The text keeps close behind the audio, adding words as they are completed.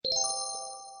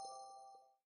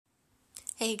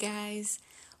Hey guys,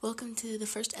 welcome to the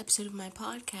first episode of my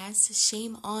podcast,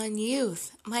 Shame on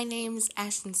Youth. My name's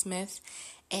Ashton Smith,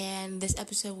 and this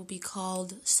episode will be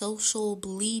called Social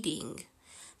Bleeding.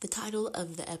 The title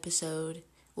of the episode,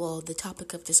 the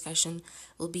topic of discussion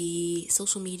will be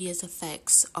social media's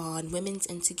effects on women's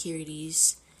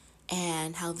insecurities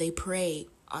and how they prey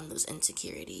on those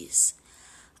insecurities.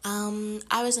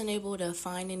 I was unable to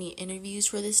find any interviews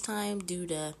for this time due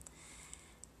to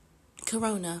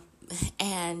Corona.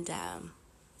 And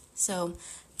so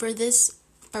for this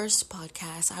first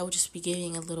podcast, I will just be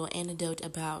giving a little anecdote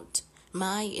about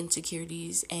my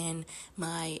insecurities and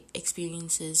my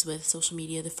experiences with social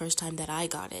media the first time that I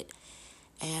got it.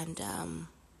 And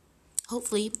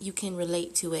hopefully you can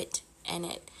relate to it, and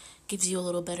it gives you a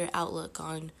little better outlook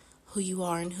on who you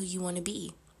are and who you want to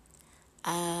be.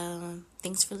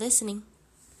 Thanks for listening.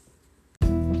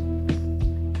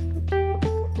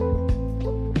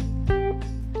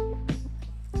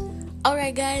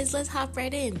 Alright guys, let's hop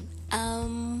right in.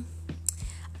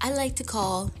 I like to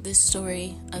call this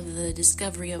story of the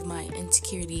discovery of my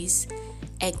insecurities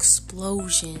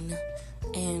explosion,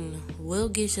 and we'll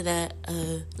get to that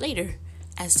later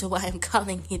as to why I'm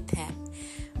calling it that.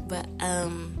 But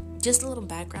just a little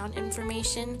background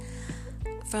information.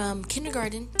 From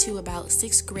kindergarten to about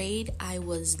 6th grade, I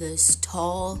was this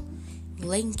tall,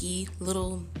 lanky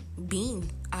little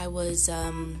bean. I was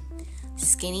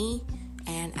skinny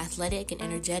and athletic and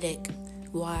energetic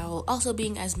while also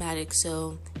being asthmatic,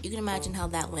 so you can imagine how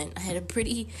that went. I had a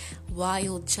pretty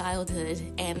wild childhood,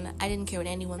 and I didn't care what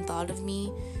anyone thought of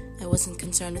me. I wasn't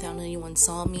concerned with how anyone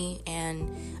saw me,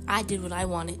 and I did what I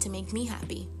wanted to make me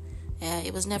happy.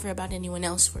 It was never about anyone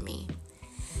else for me.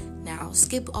 Now,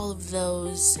 skip all of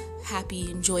those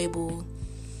happy, enjoyable,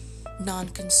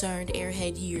 non-concerned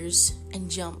airhead years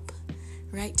and jump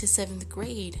right to 7th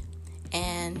grade.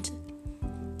 And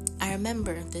I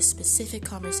remember this specific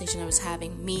conversation I was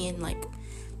having, me and like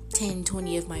 10,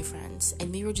 20 of my friends,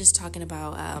 and we were just talking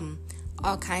about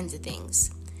all kinds of things.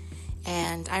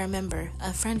 And I remember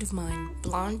a friend of mine,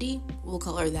 Blondie, we'll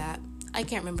call her that. I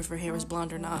can't remember if her hair was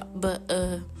blonde or not, but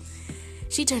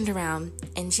she turned around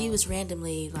and she was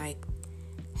randomly like,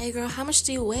 "Hey girl, how much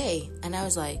do you weigh?" And I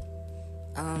was like,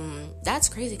 that's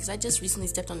crazy, because I just recently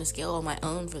stepped on the scale on my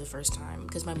own for the first time,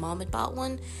 because my mom had bought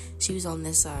one. She was on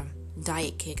this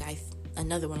diet kick,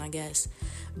 another one I guess,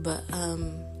 but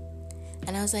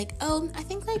and I was like, I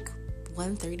think like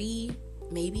 130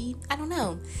 maybe, I don't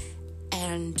know.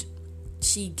 And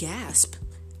she gasped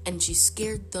and she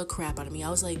scared the crap out of me. I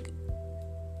was like,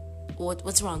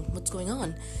 what's wrong, what's going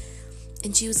on?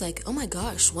 And she was like, "Oh my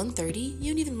gosh, 130?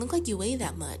 You don't even look like you weigh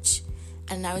that much."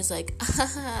 And I was like,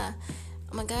 oh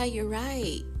my god, you're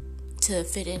right. To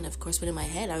fit in, of course, but in my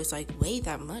head I was like, "Weigh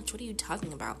that much? What are you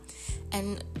talking about?"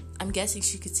 And I'm guessing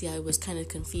she could see I was kind of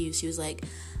confused. She was like,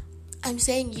 "I'm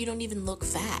saying you don't even look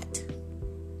fat."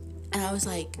 And I was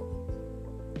like,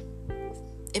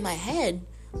 in my head,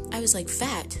 I was like,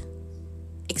 "Fat?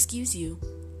 Excuse you?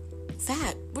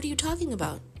 Fat? What are you talking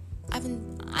about? I'm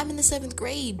in the 7th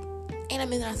grade, and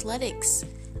I'm in athletics.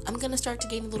 I'm gonna start to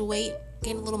gain a little weight,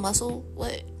 gain a little muscle.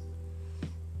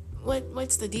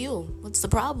 What's the deal? What's the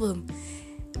problem?"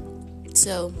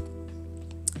 So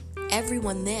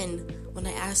everyone then, when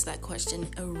I asked that question,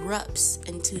 erupts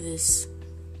into this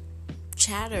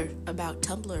chatter about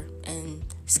Tumblr and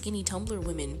skinny Tumblr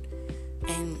women.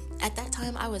 And at that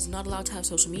time, I was not allowed to have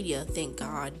social media, thank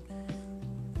God.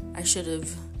 I should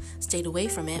have stayed away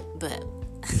from it, but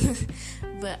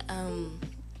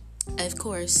of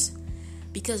course,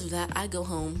 because of that, I go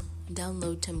home,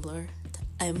 download Tumblr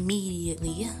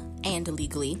immediately and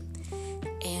illegally.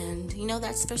 And,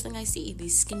 that's the first thing I see.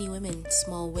 These skinny women,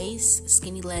 small waists,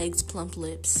 skinny legs, plump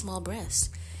lips, small breasts.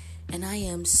 And I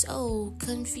am so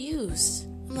confused.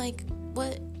 I'm like,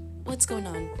 what's going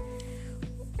on?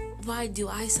 Why do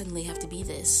I suddenly have to be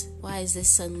this? Why is this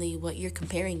suddenly what you're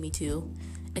comparing me to?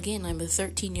 Again, I'm a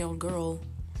 13-year-old girl,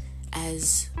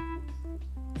 as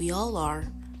we all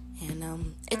are.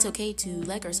 And it's okay to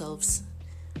like ourselves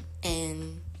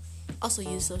and also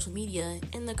use social media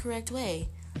in the correct way.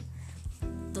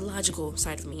 The logical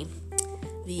side of me.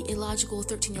 The illogical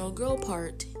 13-year-old girl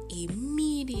part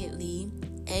immediately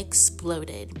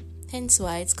exploded. Hence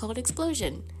why it's called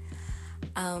Explosion.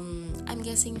 I'm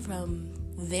guessing from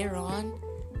there on,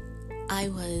 I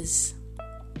was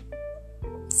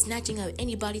snatching up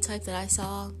any body type that I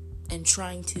saw and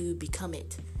trying to become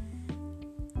it.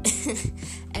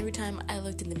 Every time I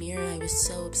looked in the mirror, I was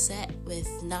so upset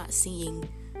with not seeing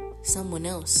someone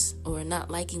else, or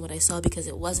not liking what I saw because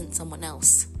it wasn't someone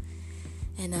else.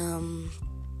 And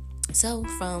so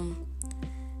from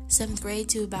 7th grade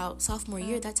to about sophomore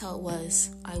year, that's how it was.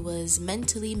 I was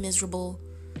mentally miserable.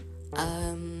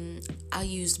 I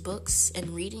used books and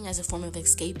reading as a form of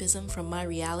escapism from my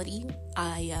reality.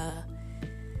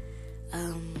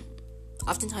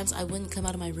 Oftentimes I wouldn't come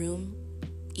out of my room,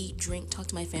 eat, drink, talk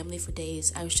to my family for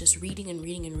days. I was just reading and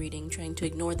reading and reading, trying to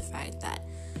ignore the fact that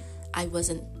I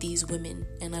wasn't these women,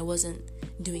 and I wasn't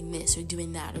doing this or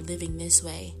doing that or living this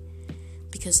way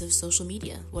because of social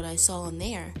media, what I saw on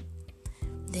there.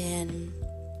 Then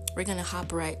we're going to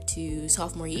hop right to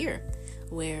sophomore year,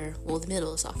 the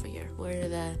middle of sophomore year, where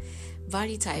the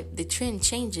body type, the trend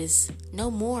changes.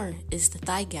 No more is the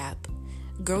thigh gap.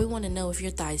 Girl, we want to know if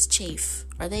your thighs chafe.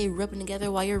 Are they rubbing together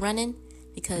while you're running?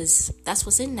 Because that's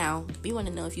what's in now. We want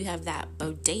to know if you have that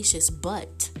bodacious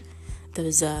butt,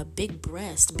 those big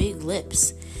breasts, big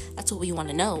lips. That's what we want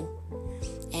to know.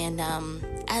 And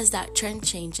as that trend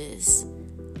changes,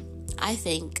 I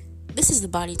think this is the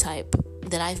body type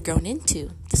that I've grown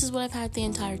into. This is what I've had the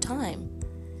entire time.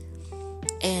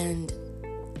 And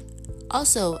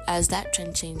also, as that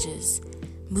trend changes,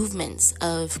 movements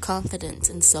of confidence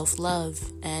and self-love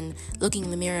and looking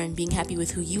in the mirror and being happy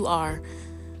with who you are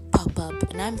pop up.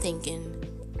 And I'm thinking,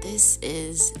 this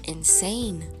is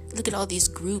insane. Look at all these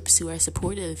groups who are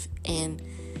supportive and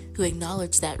who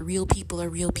acknowledge that real people are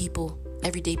real people.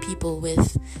 Everyday people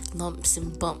with lumps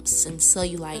and bumps and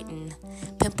cellulite and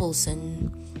pimples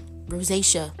and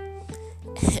rosacea.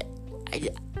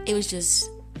 It was just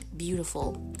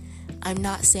beautiful. I'm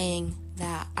not saying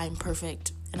that I'm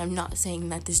perfect, and I'm not saying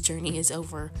that this journey is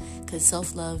over, because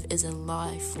self-love is a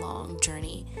lifelong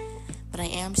journey. But I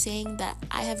am saying that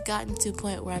I have gotten to a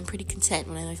point where I'm pretty content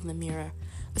when I look in the mirror.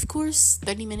 Of course,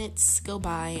 30 minutes go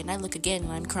by and I look again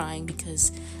and I'm crying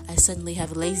because I suddenly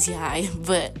have a lazy eye.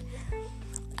 But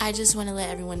I just want to let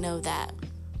everyone know that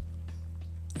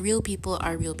real people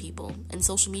are real people, and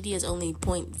social media is only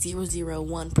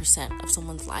 0.001% of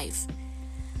someone's life.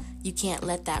 You can't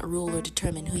let that rule or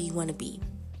determine who you want to be.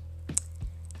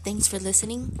 Thanks for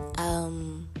listening.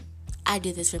 I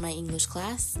did this for my English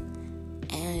class,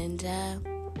 and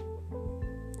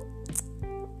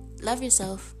love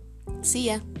yourself. See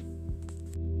ya.